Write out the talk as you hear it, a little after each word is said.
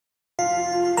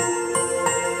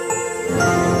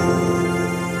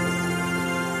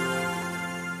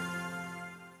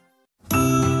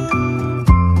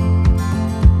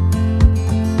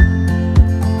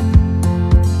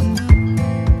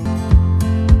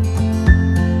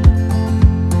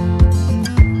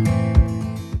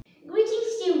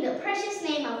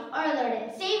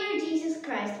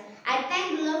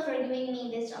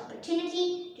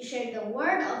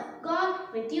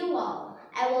all.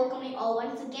 I welcome you all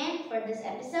once again for this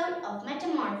episode of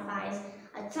Metamorphize,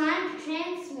 a time to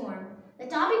transform. The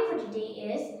topic for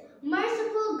today is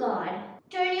Merciful God.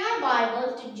 Turn your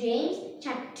Bibles to James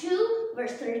chapter 2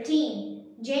 verse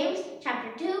 13. James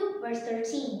chapter 2 verse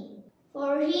 13.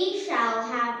 For he shall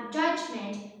have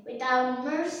judgment without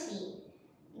mercy,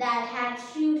 that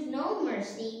hath shewed no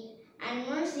mercy, and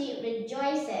mercy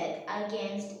rejoiceth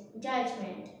against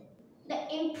judgment. The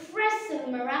impressive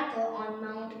miracle on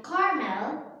Mount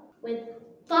Carmel, with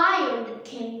fire that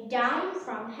came down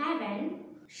from heaven,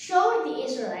 showed the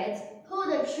Israelites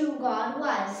who the true God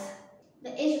was.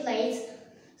 The Israelites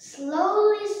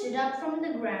slowly stood up from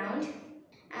the ground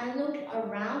and looked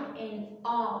around in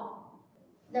awe.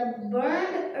 The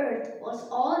burned earth was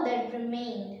all that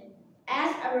remained,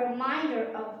 as a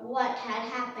reminder of what had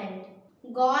happened.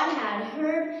 God had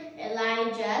heard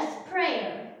Elijah's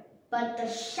prayer, but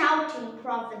the shouting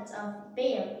prophets of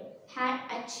Baal had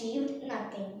achieved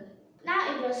nothing.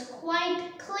 Now it was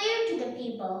quite clear to the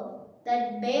people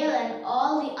that Baal and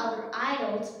all the other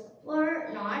idols were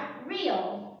not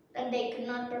real, that they could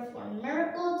not perform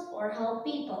miracles or help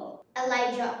people.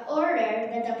 Elijah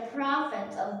ordered that the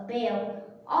prophets of Baal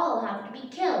all have to be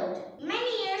killed.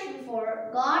 Many years before,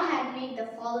 God had made the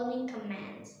following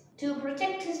commands to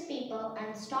protect his people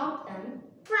and stop them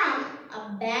from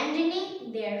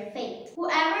abandoning their faith.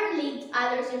 Whoever leads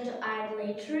others into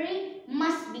idolatry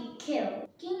must be killed.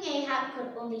 King Ahab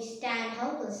could only stand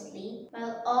helplessly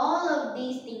while all of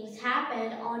these things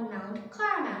happened on Mount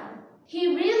Carmel.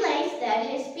 He realized that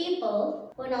his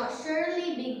people would not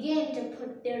surely begin to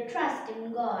put their trust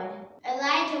in God.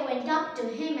 Elijah went up to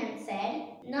him and said,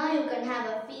 "Now you can have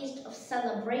a feast of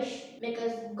celebration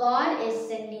because God is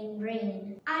sending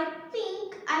rain." I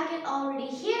think I can already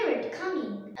hear it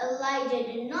coming. Elijah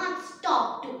did not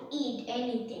stop to eat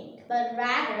anything, but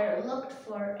rather looked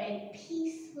for a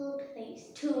peaceful place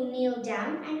to kneel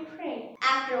down and pray.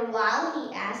 After a while,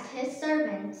 he asked his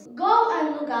servants, "Go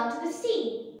and look out to the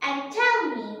sea and tell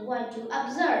me what you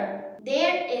observe."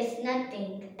 "There is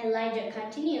nothing," Elijah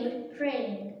continued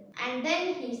praying. And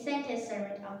then he sent his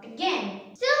servant out again.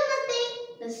 "Still nothing,"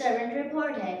 the servant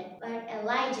reported. But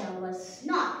Elijah was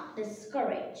not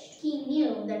discouraged. He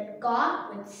knew that God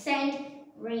would send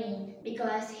rain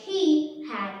because he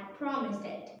had promised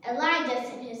it. Elijah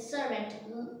sent his servant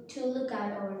to look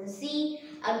out over the sea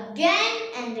again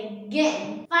and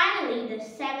again. Finally, the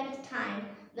seventh time,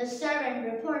 the servant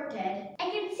reported, "I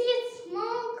can see a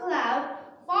small cloud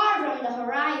far from the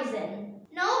horizon,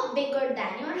 no bigger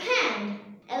than your hand."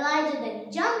 Elijah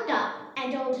then jumped up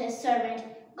and told his servant,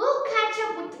 "Go catch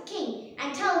up with the king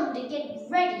and tell him to get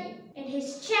ready in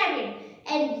his chariot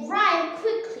and ride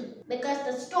quickly because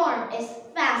the storm is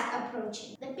fast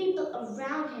approaching." The people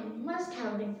around him must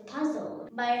have been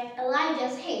puzzled by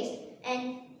Elijah's haste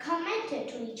and commented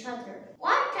to each other,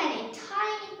 "What can a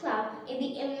tiny cloud in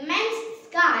the immense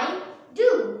sky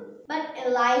do?" But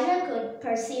Elijah could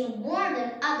perceive more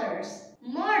than others,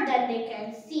 more than they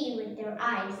can see with their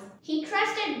eyes. He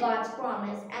trusted God's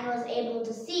promise and was able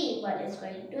to see what is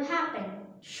going to happen.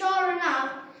 Sure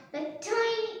enough, the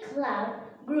tiny cloud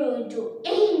grew into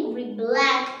angry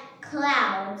black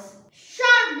clouds.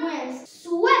 Sharp winds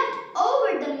swept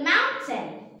over the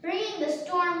mountain, bringing the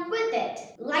storm with it.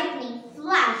 Lightning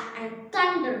flashed and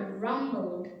thunder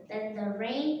rumbled. Then the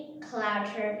rain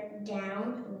clattered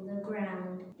down to the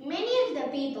ground. Many of the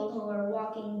people who were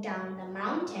walking down the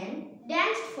mountain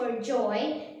danced for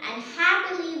joy and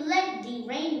happily let the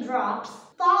raindrops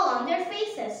fall on their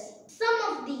faces. Some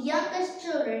of the youngest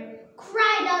children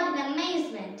cried out in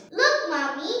amazement, "Look,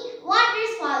 Mommy, water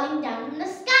is falling down from the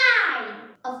sky!"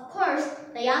 Of course,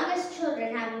 the youngest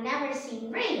children have never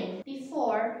seen rain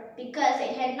before because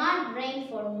it had not rained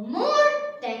for more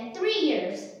than 3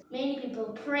 years. Many people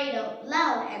prayed out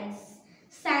loud and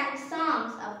sang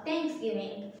songs of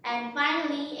thanksgiving. And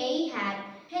finally, Ahab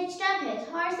hitched up his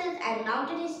horses and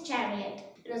mounted his chariot.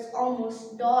 It was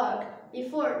almost dark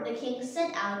before the king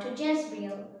set out to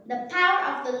Jezreel. The power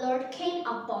of the Lord came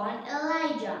upon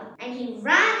Elijah, and he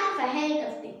ran off ahead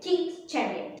of the king's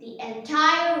chariot the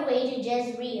entire way to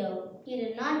Jezreel. He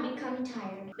did not become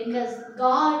tired because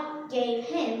God gave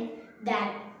him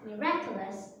that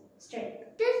miraculous strength.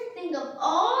 Just think of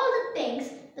all the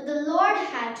things that the Lord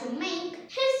had to make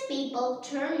his people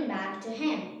turn back to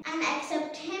him and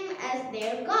accept him as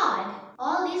their God.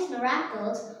 All these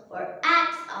miracles were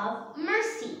acts of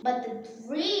mercy, but the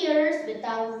 3 years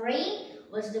without rain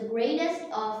was the greatest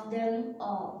of them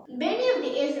all. Many of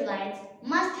the Israelites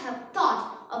must have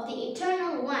thought of the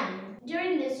Eternal One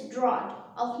during this drought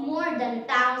of more than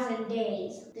 1,000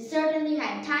 days. They certainly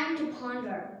had time to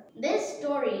ponder. This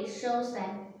story shows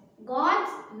that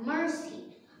God's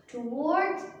mercy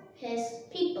towards His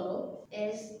people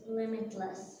is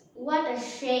limitless. What a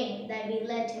shame that we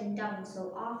let Him down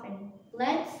so often.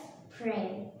 Let's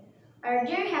pray. Our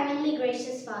dear Heavenly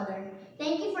Gracious Father,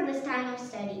 thank you for this time of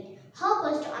study. Help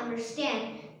us to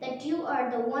understand that you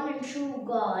are the one and true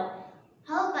God.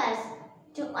 Help us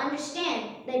to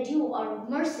understand that you are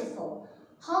merciful.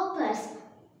 Help us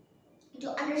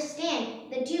to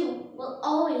understand that you will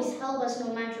always help us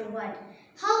no matter what.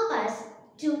 Help us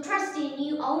to trust in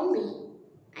you only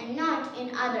and not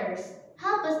in others.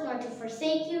 Help us not to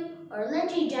forsake you or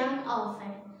let you down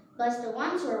often. Bless the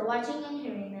ones who are watching and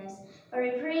hearing this. For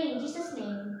we pray in Jesus'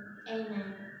 name,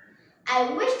 amen.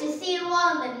 I wish to see you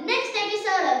all in the next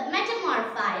episode of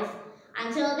Metamorphize.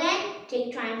 Until then,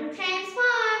 take time to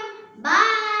transform. Bye!